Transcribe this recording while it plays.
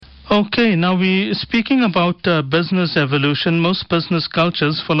Okay, now speaking about business evolution. Most business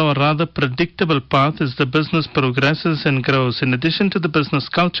cultures follow a rather predictable path as the business progresses and grows. In addition to the business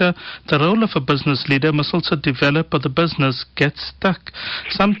culture, the role of a business leader must also develop or the business gets stuck.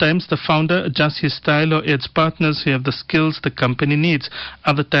 Sometimes the founder adjusts his style or adds partners who have the skills the company needs.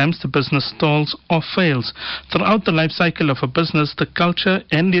 Other times the business stalls or fails. Throughout the life cycle of a business, the culture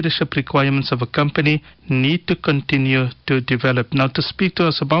and leadership requirements of a company need to continue to develop. Now, to speak to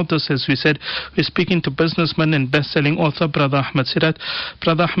us about this, as we said, we're speaking to businessman and best-selling author, Brother Ahmed Sirat.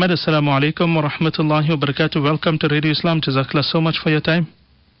 Brother Ahmed, Assalamu alaikum wa rahmatullahi wa barakatuh. Welcome to Radio Islam. Jazakallah so much for your time.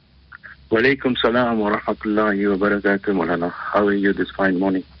 Wa alaikum salam wa rahmatullahi wa barakatuh, Maulana. How are you this fine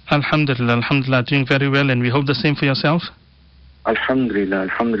morning? Alhamdulillah, alhamdulillah. Doing very well, and we hope the same for yourself. Alhamdulillah,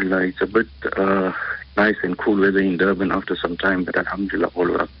 alhamdulillah. It's a bit nice and cool weather in Durban after some time, but alhamdulillah, all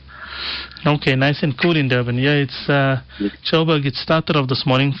well. Okay, nice and cool in Durban. Yeah, it's Joburg. It started off this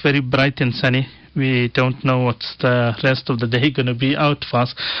morning very bright and sunny. We don't know what's the rest of the day going to be out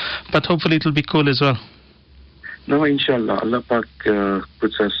fast, but hopefully it will be cool as well. No, inshallah, Allah Pak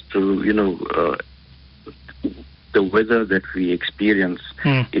puts us to, the weather that we experience.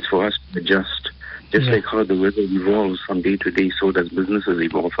 It's for us to adjust. Just like how the weather evolves from day to day, so does businesses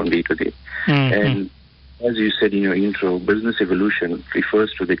evolve from day to day. And as you said in your intro, business evolution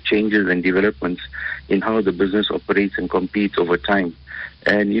refers to the changes and developments in how the business operates and competes over time.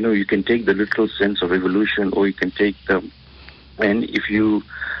 And, you can take the literal sense of evolution, or you can take and if you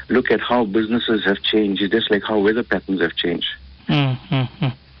look at how businesses have changed, it's just like how weather patterns have changed.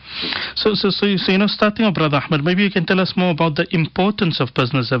 So, starting off, Brother Ahmed, maybe you can tell us more about the importance of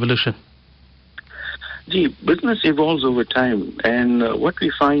business evolution. Business evolves over time, and what we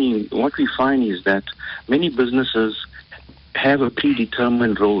find is that many businesses have a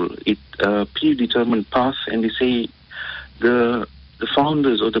predetermined role, a predetermined path, and they say the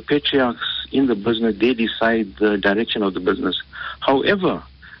founders or the patriarchs in the business, they decide the direction of the business. However,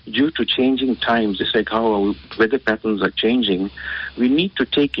 due to changing times, just like how our weather patterns are changing, we need to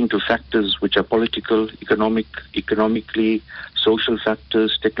take into factors which are political, economically, social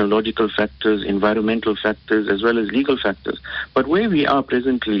factors, technological factors, environmental factors, as well as legal factors. But where we are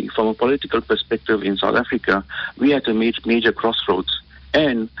presently, from a political perspective in South Africa, we are at a major crossroads.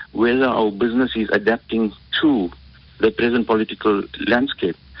 And whether our business is adapting to the present political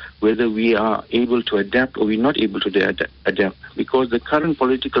landscape, whether we are able to adapt or we're not able to adapt, because the current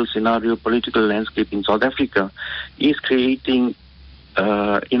political scenario, political landscape in South Africa is creating,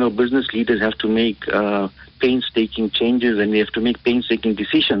 business leaders have to make painstaking changes, and they have to make painstaking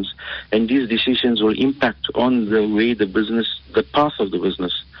decisions, and these decisions will impact on the way the path of the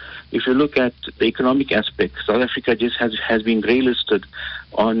business. If you look at the economic aspect, South Africa just has been grey-listed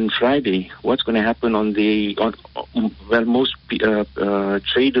on Friday. What's going to happen most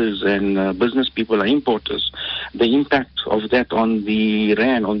traders and business people are importers. The impact of that on the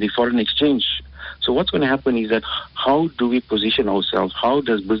rand, on the foreign exchange. So what's going to happen is that how do we position ourselves? How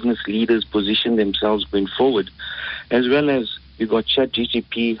does business leaders position themselves going forward? As well as we got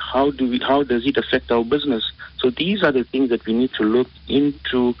ChatGPT, how does it affect our business? So these are the things that we need to look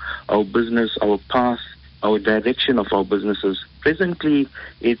into our business, our path, our direction of our businesses. Presently,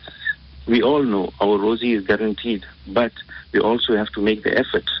 we all know our rosy is guaranteed, but we also have to make the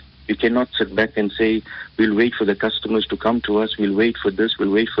effort. We cannot sit back and say, we'll wait for the customers to come to us, we'll wait for this,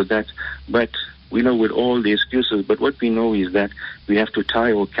 we'll wait for that. But we know with all the excuses, but what we know is that we have to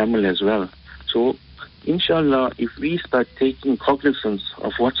tie our camel as well. So, inshallah, if we start taking cognizance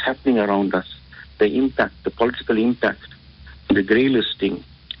of what's happening around us, the impact, the political impact, the grey listing,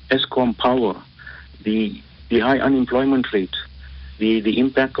 Eskom power, the high unemployment rate, the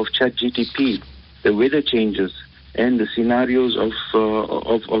impact of ChatGPT, the weather changes, and the scenarios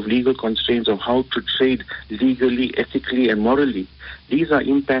of legal constraints of how to trade legally, ethically, and morally. These are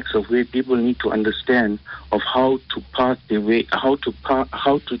impacts of where people need to understand of how to path their way, how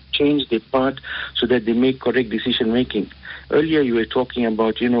to change their path so that they make correct decision making. Earlier, you were talking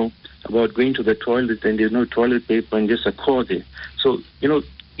about about going to the toilet and there's no toilet paper and just a cord there. So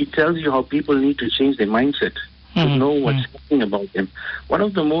it tells you how people need to change their mindset. To know what's happening about them. One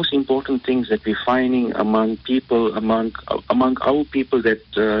of the most important things that we're finding among people, among our people that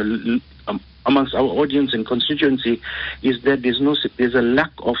amongst our audience and constituency, is that there's a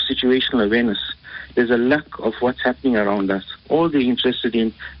lack of situational awareness. There's a lack of what's happening around us. All they're interested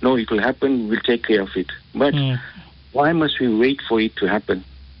in, no, it will happen, we'll take care of it. But why must we wait for it to happen?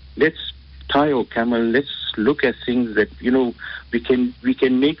 Let's tie our camel. Let's look at things that we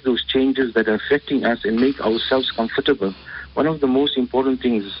can make those changes that are affecting us and make ourselves comfortable. One of the most important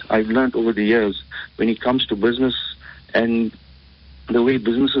things I've learned over the years when it comes to business and the way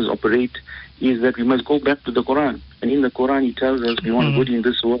businesses operate is that we must go back to the Quran. And in the Quran, it tells us we want good in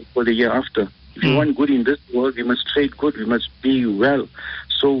this world for the year after. If you want good in this world, we must trade good, we must be well.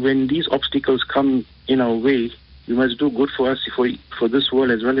 So when these obstacles come in our way, we must do good for us for this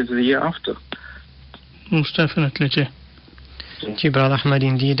world as well as the year after. Most definitely, Jay. Thank you, Brother Ahmad.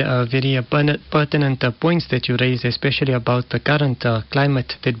 Indeed, very pertinent points that you raised, especially about the current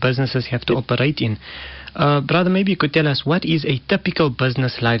climate that businesses have to operate in. Brother, maybe you could tell us, what is a typical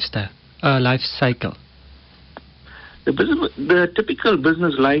business life cycle? The typical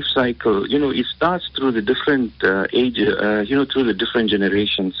business life cycle, it starts through the different through the different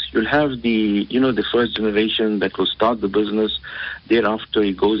generations. You'll have the first generation that will start the business. Thereafter,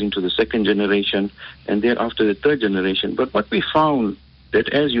 it goes into the second generation, and thereafter the third generation. But what we found that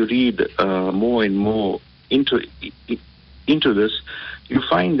as you read more and more into this, you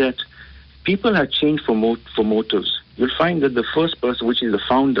find that people have changed for motives. You'll find that the first person, which is the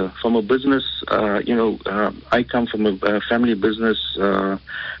founder from a business, I come from a family business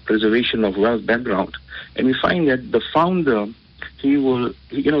preservation of wealth background, and we find that the founder, he will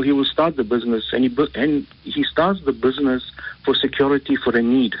start the business, and he starts the business for security, for a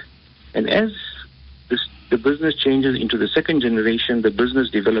need, and as the business changes into the second generation, the business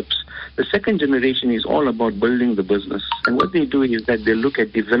develops. The second generation is all about building the business. And what they do is that they look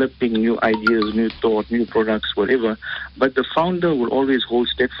at developing new ideas, new thought, new products, whatever. But the founder will always hold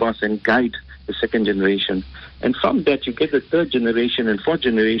steadfast and guide the second generation. And from that, you get the third generation and fourth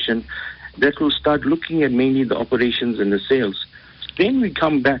generation that will start looking at mainly the operations and the sales. Then we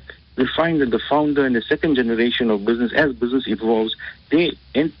come back. We find that the founder and the second generation of business, as business evolves,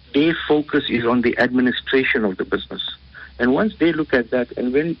 their focus is on the administration of the business. And once they look at that,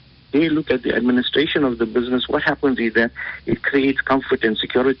 and when they look at the administration of the business, what happens is that it creates comfort and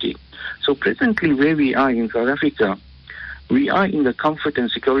security. So presently where we are in South Africa, we are in the comfort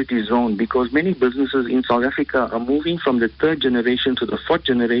and security zone because many businesses in South Africa are moving from the third generation to the fourth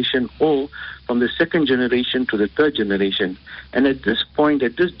generation, or from the second generation to the third generation. And at this point,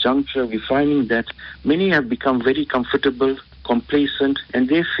 at this juncture, we're finding that many have become very comfortable, complacent, and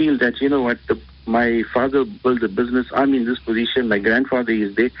they feel that, my father built a business, I'm in this position, my grandfather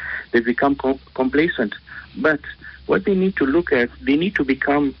is there, they become complacent. But what they need to look at, they need to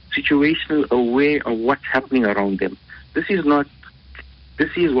become situational aware of what's happening around them. This is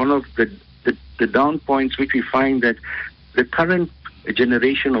one of the down points which we find that the current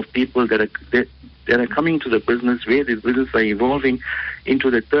generation of people that are coming to the business, where the business are evolving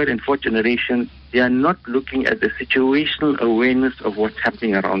into the third and fourth generation, they are not looking at the situational awareness of what's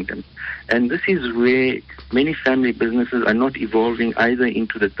happening around them. And this is where many family businesses are not evolving either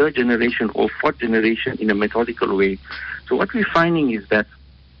into the third generation or fourth generation in a methodical way. So what we're finding is that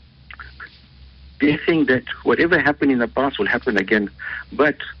they think that whatever happened in the past will happen again.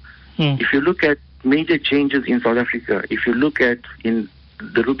 But if you look at major changes in South Africa, if you look at in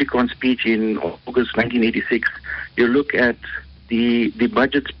the Rubicon speech in August 1986, you look at the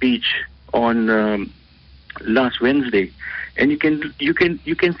budget speech on last Wednesday, and you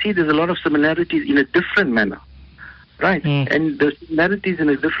can see there's a lot of similarities in a different manner, right? And the similarities in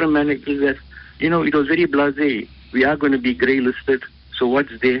a different manner is that it was very blasé. We are going to be grey listed, so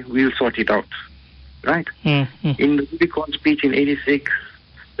what's there? We'll sort it out. Right? In the Rubicon speech in 86,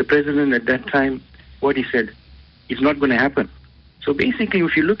 the president at that time, what he said, it's not going to happen. So basically,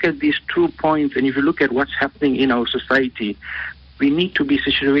 if you look at these 2 points and if you look at what's happening in our society, we need to be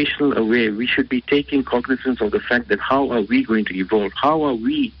situational aware. We should be taking cognizance of the fact that how are we going to evolve? How are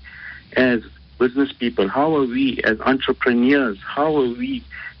we as business people? How are we as entrepreneurs? How are we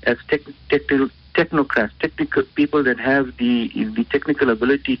as technocrats, technical people that have the technical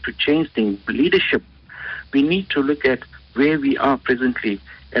ability to change things, leadership? We need to look at where we are presently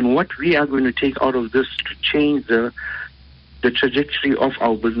and what we are going to take out of this to change the trajectory of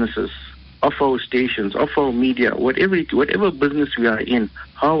our businesses, of our stations, of our media, whatever business we are in.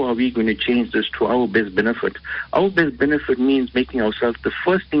 How are we going to change this to our best benefit? Our best benefit means making ourselves, the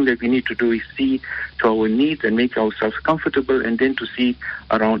first thing that we need to do is see to our needs and make ourselves comfortable, and then to see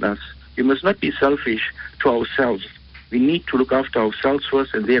around us. We must not be selfish to ourselves. We need to look after ourselves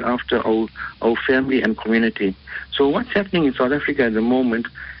first, and thereafter our family and community. So what's happening in South Africa at the moment,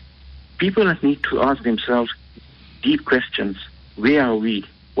 people need to ask themselves deep questions. Where are we?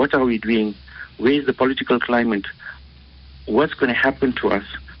 What are we doing? Where is the political climate? What's going to happen to us?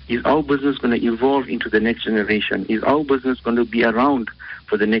 Is our business going to evolve into the next generation? Is our business going to be around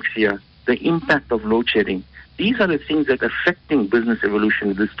for the next year? The impact of load shedding. These are the things that are affecting business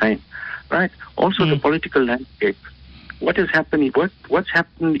evolution at this time, right? Also the political landscape. what is happening, what's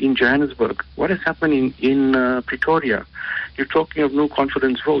happened in Johannesburg, what has happened in Pretoria. You're talking of no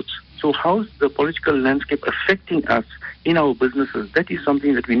confidence votes. So how's the political landscape affecting us in our businesses? That is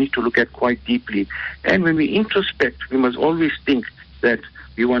something that we need to look at quite deeply. And when we introspect, we must always think that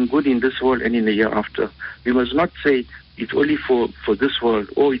we want good in this world and in the year after. We must not say it's only for this world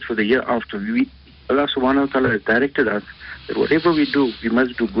or it's for the year after. Allah subhanahu wa ta'ala has directed us that whatever we do, we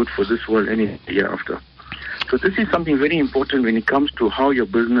must do good for this world and in the year after. So this is something very important when it comes to how your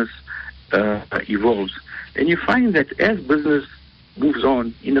business evolves. And you find that as business moves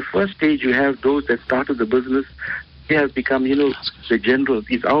on, in the first stage you have those that started the business. They have become, the generals.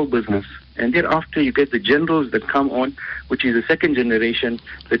 It's our business. And thereafter you get the generals that come on, which is the second generation.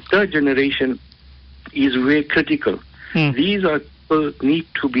 The third generation is very critical. These are people need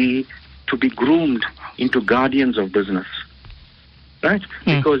to be groomed into guardians of business. Right?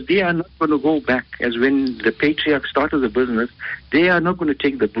 Because they are not going to go back as when the patriarch started the business. They are not going to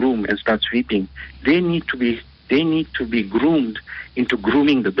take the broom and start sweeping. They need to be groomed into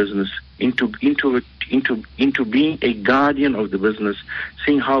grooming the business, into being a guardian of the business,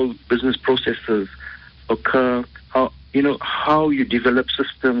 seeing how business processes occur, how you develop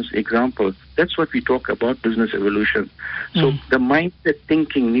systems, examples. That's what we talk about business evolution. So the mindset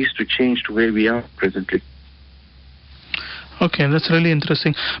thinking needs to change to where we are presently. Okay, that's really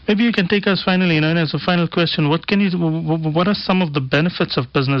interesting. Maybe you can take us finally, as a final question, what are some of the benefits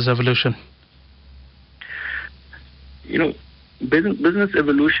of business evolution? Business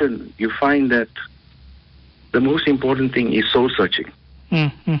evolution, you find that the most important thing is soul searching,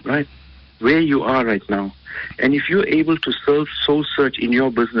 right? Where you are right now. And if you're able to soul search in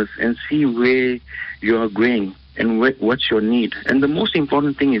your business and see where you are going and what's your need. And the most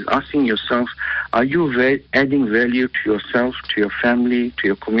important thing is asking yourself, are you adding value to yourself, to your family, to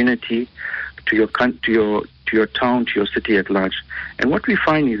your community, to your town, to your city at large? And what we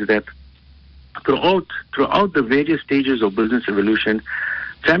find is that throughout the various stages of business evolution,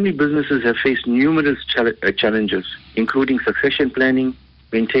 family businesses have faced numerous challenges, including succession planning,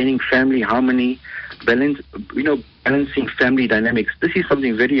 maintaining family harmony, balancing family dynamics. This is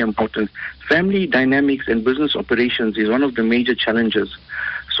something very important. Family dynamics and business operations is one of the major challenges.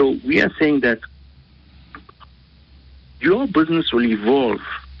 So we are saying that your business will evolve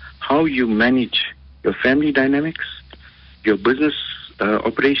how you manage your family dynamics, your business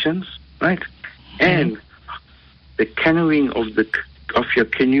operations, right? And the canoeing of your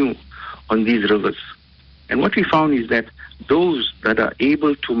canoe on these rivers. And what we found is that those that are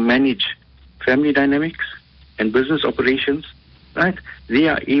able to manage family dynamics and business operations, right, they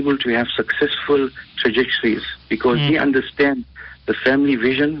are able to have successful trajectories because they understand the family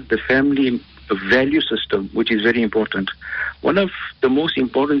vision, the family value system, which is very important. One of the most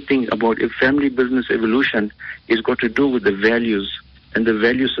important things about a family business evolution is got to do with the values and the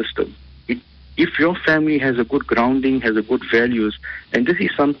value system. If your family has a good grounding, has a good values, and this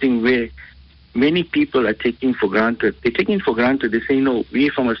is something where many people are taking for granted. They're taking for granted. They say, no, we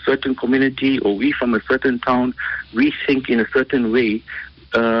from a certain community or we from a certain town, we think in a certain way.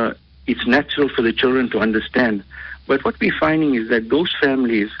 It's natural for the children to understand. But what we're finding is that those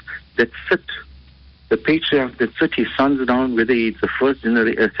families that sit, the patriarch that sit his sons down, whether it's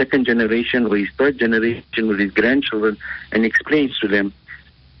the second generation or his third generation with his grandchildren, and explains to them,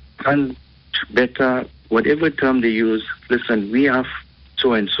 son, better, whatever term they use, listen, we are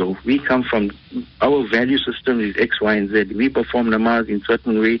so and so. We come from, our value system is X, Y, and Z. We perform namaz in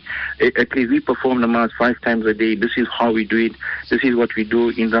certain way. At least we perform namaz 5 times a day. This is how we do it. This is what we do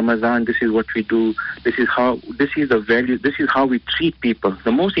in Ramadan. This is what we do. This is the value. This is how we treat people.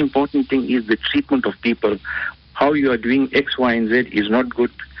 The most important thing is the treatment of people. How you are doing X, Y, and Z is not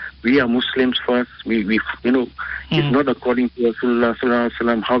good. We are Muslims first. It's not according to Rasulullah sallallahu alaihi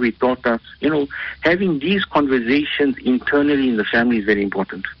wasallam, how he taught us. Having these conversations internally in the family is very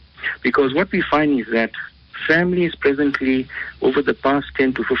important. Because what we find is that families presently, over the past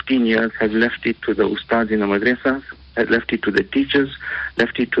 10 to 15 years, have left it to the ustads in the madrasas, have left it to the teachers,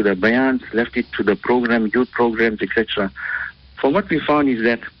 left it to the bayans, left it to the youth programs, etc. For what we found is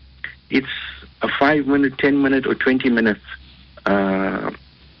that it's a 5-minute, 10-minute, or 20 minutes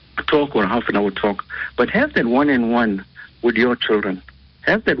talk or half an hour talk, but have that one-on-one with your children.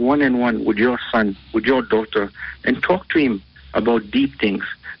 Have that one-on-one with your son, with your daughter, and talk to him about deep things.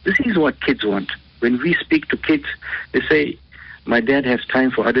 This is what kids want. When we speak to kids, they say, my dad has time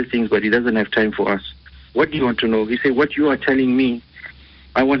for other things, but he doesn't have time for us. What do you want to know? We say, what you are telling me,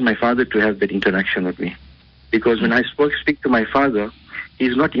 I want my father to have that interaction with me. Because when I speak to my father,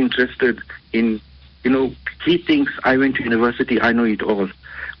 he's not interested in, he thinks I went to university, I know it all.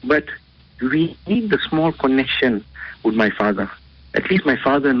 But we need the small connection with my father. At least my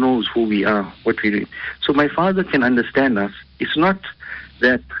father knows who we are, what we do. So my father can understand us. It's not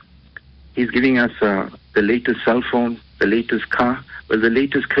that he's giving us the latest cell phone, the latest car, but the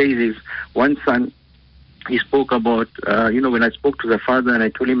latest craze is one son. He spoke about, when I spoke to the father and I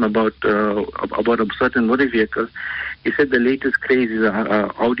told him about a certain motor vehicle, he said the latest craze is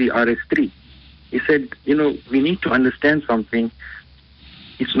Audi RS3. He said, we need to understand something.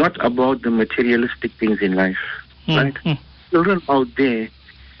 It's not about the materialistic things in life, right? Children out there,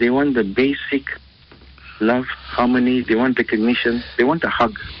 they want the basic love, harmony, they want recognition, they want a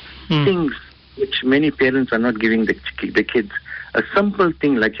hug. Things which many parents are not giving the kids. A simple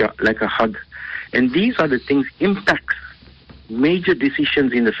thing like a hug. And these are the things impacts major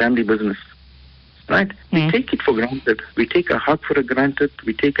decisions in the family business, right? We take it for granted. We take a hug for granted.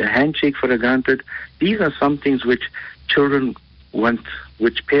 We take a handshake for granted. These are some things which children want,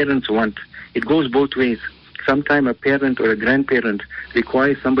 which parents want. It goes both ways. Sometimes a parent or a grandparent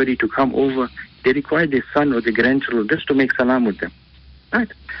requires somebody to come over. They require their son or their grandchildren just to make salam with them, right?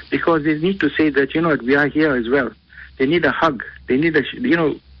 Because they need to say that, we are here as well. They need a hug. They need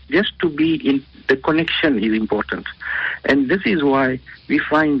just to be in the connection is important. And this is why we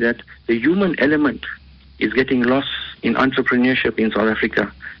find that the human element is getting lost in entrepreneurship in South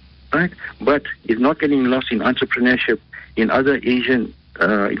Africa, right? But is not getting lost in entrepreneurship in other Asian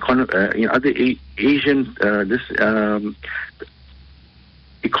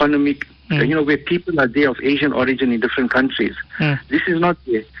economic, where people are there of Asian origin in different countries. This is not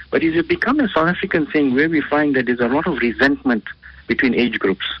there. But it has become a South African thing where we find that there's a lot of resentment between age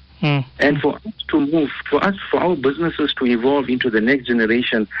groups. And for us to move, for our businesses to evolve into the next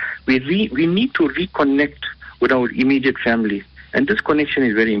generation, we need to reconnect with our immediate family. And this connection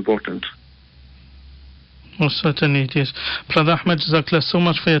is very important. Most certainly it is. Brother Ahmed, Jazakallah so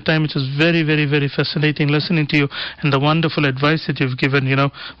much for your time. It was very, very, very fascinating listening to you and the wonderful advice that you've given,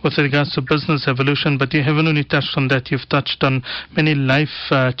 with regards to business evolution. But you haven't only touched on that, you've touched on many life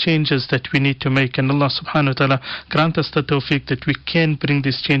changes that we need to make. And Allah subhanahu wa ta'ala grant us the tawfiq that we can bring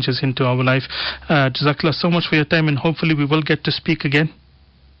these changes into our life. Jazakallah so much for your time, and hopefully we will get to speak again.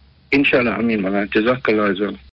 Inshallah, Ameen, Jazakallah as well.